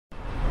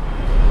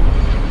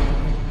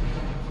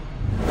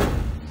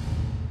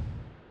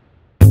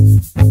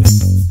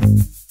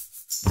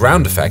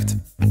Ground effect.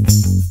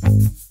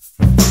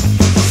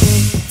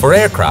 For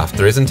aircraft,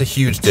 there isn't a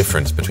huge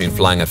difference between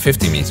flying at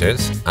 50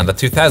 meters and at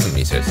 2,000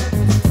 meters.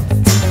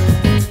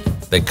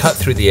 They cut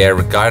through the air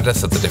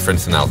regardless of the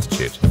difference in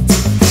altitude.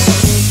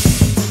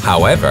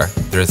 However,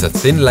 there is a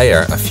thin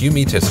layer a few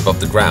meters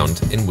above the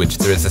ground in which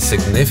there is a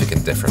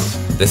significant difference.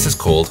 This is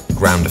called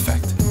ground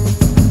effect.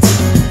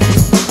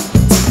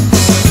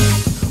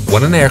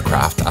 When an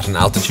aircraft at an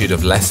altitude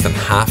of less than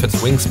half its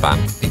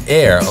wingspan, the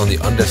air on the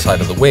underside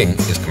of the wing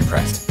is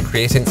compressed,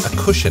 creating a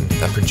cushion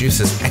that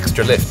produces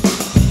extra lift.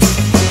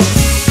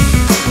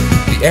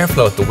 The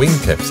airflow at the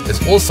wingtips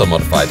is also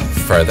modified,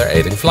 further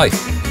aiding flight.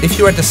 If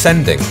you are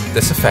descending,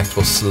 this effect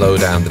will slow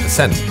down the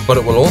descent, but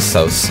it will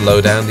also slow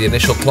down the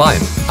initial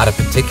climb. At a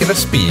particular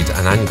speed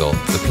and angle,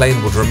 the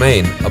plane would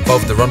remain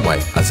above the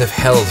runway, as if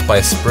held by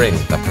a spring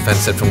that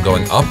prevents it from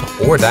going up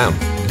or down.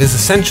 It is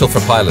essential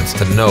for pilots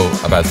to know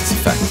about this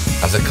effect,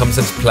 as it comes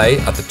into play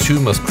at the two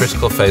most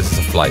critical phases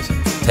of flight,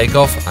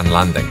 takeoff and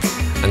landing,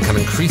 and can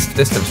increase the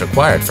distance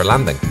required for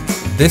landing.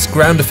 This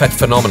ground effect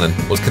phenomenon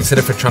was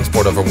considered for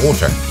transport over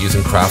water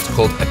using craft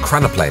called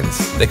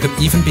ekranoplanes. They could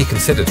even be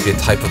considered to be a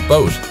type of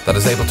boat that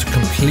is able to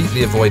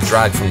completely avoid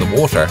drag from the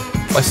water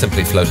by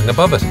simply floating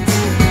above it.